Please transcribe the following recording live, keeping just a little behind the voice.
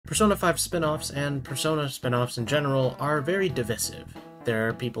Persona 5 spin-offs and Persona spin-offs in general are very divisive. There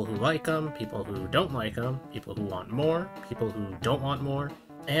are people who like them, people who don't like them, people who want more, people who don't want more,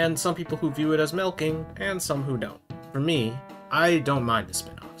 and some people who view it as milking, and some who don't. For me, I don't mind the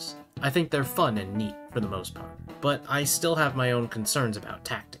spin-offs. I think they're fun and neat for the most part, but I still have my own concerns about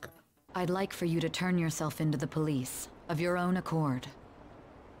Tactica. I'd like for you to turn yourself into the police, of your own accord.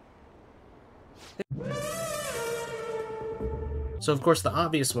 So of course the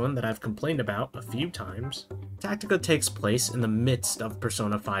obvious one that I've complained about a few times, Tactica takes place in the midst of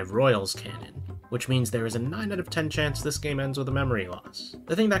Persona 5 Royal's canon, which means there is a 9 out of 10 chance this game ends with a memory loss.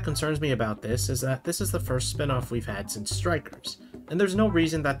 The thing that concerns me about this is that this is the first spin-off we've had since Strikers, and there's no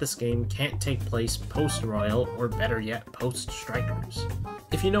reason that this game can't take place post-Royal, or better yet, post-Strikers.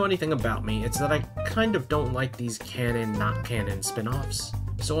 If you know anything about me, it's that I kind of don't like these canon, not canon spin-offs.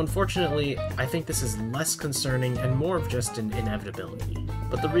 So unfortunately, I think this is less concerning and more of just an inevitability.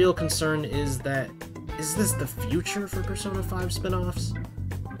 But the real concern is that, is this the future for Persona 5 spin-offs?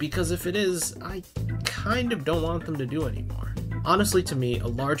 Because if it is, I kind of don't want them to do anymore. Honestly, to me, a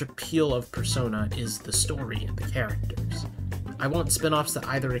large appeal of Persona is the story and the characters. I want spin-offs that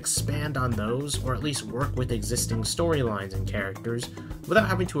either expand on those, or at least work with existing storylines and characters, without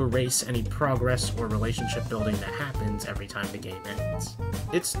having to erase any progress or relationship building that happens every time the game ends.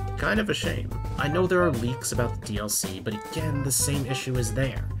 It's kind of a shame. I know there are leaks about the DLC, but again, the same issue is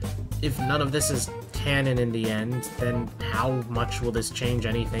there. If none of this is canon in the end, then how much will this change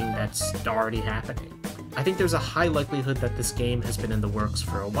anything that's already happening? I think there's a high likelihood that this game has been in the works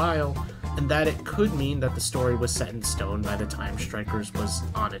for a while, and that it could mean that the story was set in stone by the time Strikers was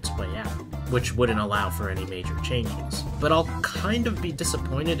on its way out, which wouldn't allow for any major changes. But I'll kind of be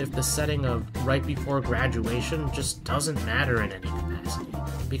disappointed if the setting of right before graduation just doesn't matter in any capacity,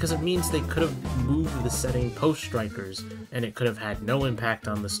 because it means they could have moved the setting post-Strikers, and it could have had no impact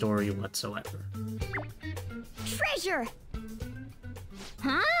on the story whatsoever. Treasure!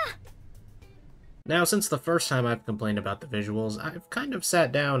 Huh? Now, since the first time I've complained about the visuals, I've kind of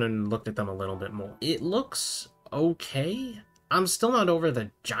sat down and looked at them a little bit more. It looks okay. I'm still not over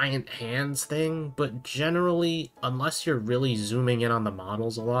the giant hands thing, but generally, unless you're really zooming in on the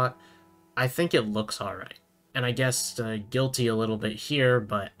models a lot, I think it looks alright. And I guess guilty a little bit here,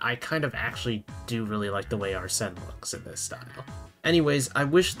 but I kind of actually do really like the way Arsene looks in this style. Anyways, I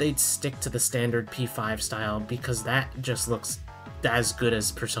wish they'd stick to the standard P5 style, because that just looks as good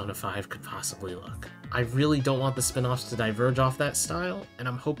as Persona 5 could possibly look. I really don't want the spin-offs to diverge off that style, and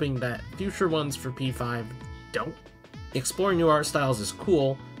I'm hoping that future ones for P5 don't. Exploring new art styles is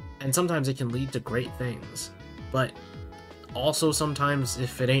cool, and sometimes it can lead to great things, but also sometimes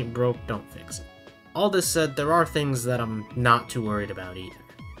if it ain't broke, don't fix it. All this said, there are things that I'm not too worried about either.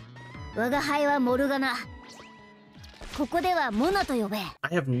 I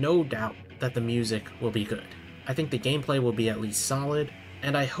have no doubt that the music will be good. I think the gameplay will be at least solid,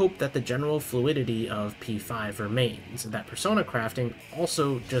 and I hope that the general fluidity of P5 remains, and that Persona crafting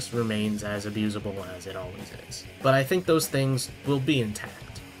also just remains as abusable as it always is. But I think those things will be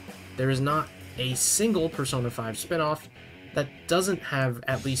intact. There is not a single Persona 5 spin-off that doesn't have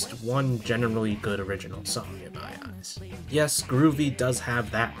at least one generally good original song in my eyes. Yes, Groovy does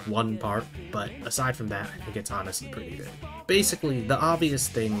have that one part, but aside from that, I think it's honestly pretty good. Basically, the obvious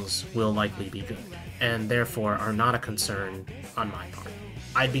things will likely be good, and therefore are not a concern on my part.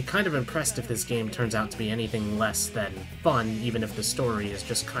 I'd be kind of impressed if this game turns out to be anything less than fun, even if the story is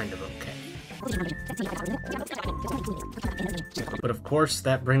just kind of okay. But of course,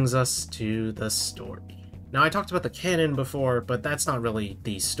 that brings us to the story. Now, I talked about the canon before, but that's not really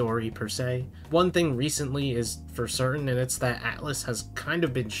the story per se. One thing recently is for certain, and it's that Atlus has kind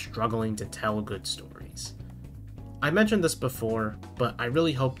of been struggling to tell good stories. I mentioned this before, but I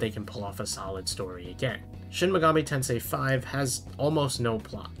really hope they can pull off a solid story again. Shin Megami Tensei 5 has almost no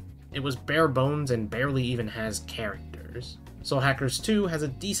plot. It was bare bones and barely even has characters. Soul Hackers 2 has a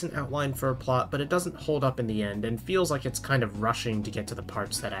decent outline for a plot, but it doesn't hold up in the end and feels like it's kind of rushing to get to the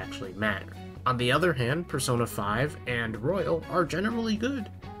parts that actually matter. On the other hand, Persona 5 and Royal are generally good.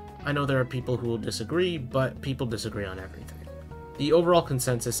 I know there are people who will disagree, but people disagree on everything. The overall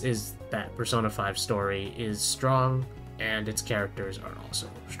consensus is that Persona 5's story is strong, and its characters are also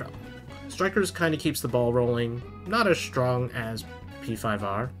strong. Strikers kind of keeps the ball rolling, not as strong as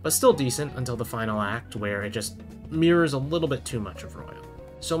P5R, but still decent until the final act, where it just mirrors a little bit too much of Royal.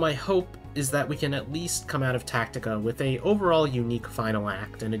 So my hope is that we can at least come out of Tactica with a overall unique final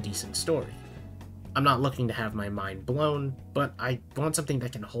act and a decent story. I'm not looking to have my mind blown, but I want something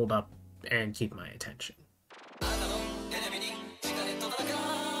that can hold up and keep my attention.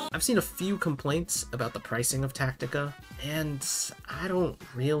 I've seen a few complaints about the pricing of Tactica, and I don't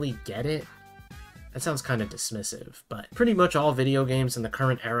really get it. That sounds kind of dismissive, but pretty much all video games in the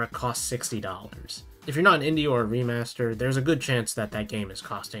current era cost $60. If you're not an indie or a remaster, there's a good chance that that game is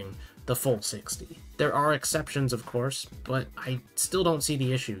costing the full $60. There are exceptions, of course, but I still don't see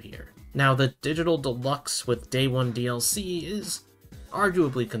the issue here. Now, the digital deluxe with day one DLC is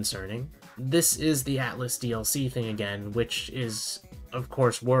arguably concerning. This is the Atlus DLC thing again, which is, of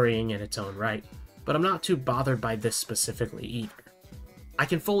course, worrying in its own right, but I'm not too bothered by this specifically either. I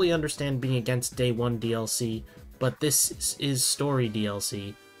can fully understand being against day one DLC, but this is story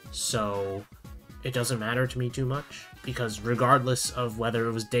DLC, so it doesn't matter to me too much, because regardless of whether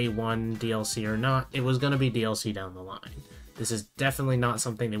it was day one DLC or not, it was going to be DLC down the line. This is definitely not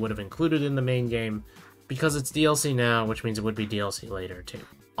something they would have included in the main game, because it's DLC now, which means it would be DLC later too.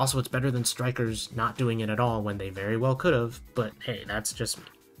 Also, it's better than Strikers not doing it at all when they very well could have, but hey, that's just me.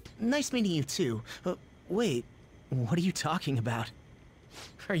 Nice meeting you too. Wait, what are you talking about?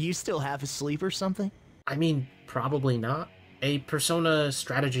 Are you still half asleep or something? I mean, probably not. A Persona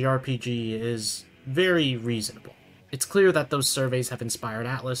strategy RPG is very reasonable. It's clear that those surveys have inspired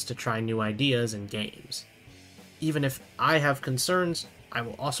Atlus to try new ideas in games. Even if I have concerns, I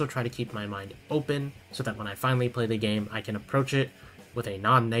will also try to keep my mind open so that when I finally play the game, I can approach it with a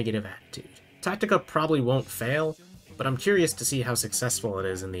non-negative attitude. Tactica probably won't fail, but I'm curious to see how successful it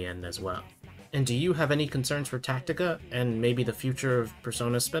is in the end as well. And do you have any concerns for Tactica and maybe the future of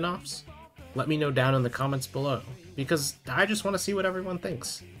Persona spin-offs? Let me know down in the comments below, because I just want to see what everyone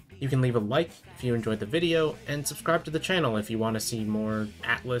thinks. You can leave a like if you enjoyed the video, and subscribe to the channel if you want to see more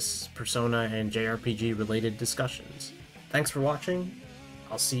Atlus, Persona, and JRPG related discussions. Thanks for watching.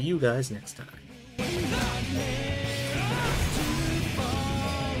 I'll see you guys next time.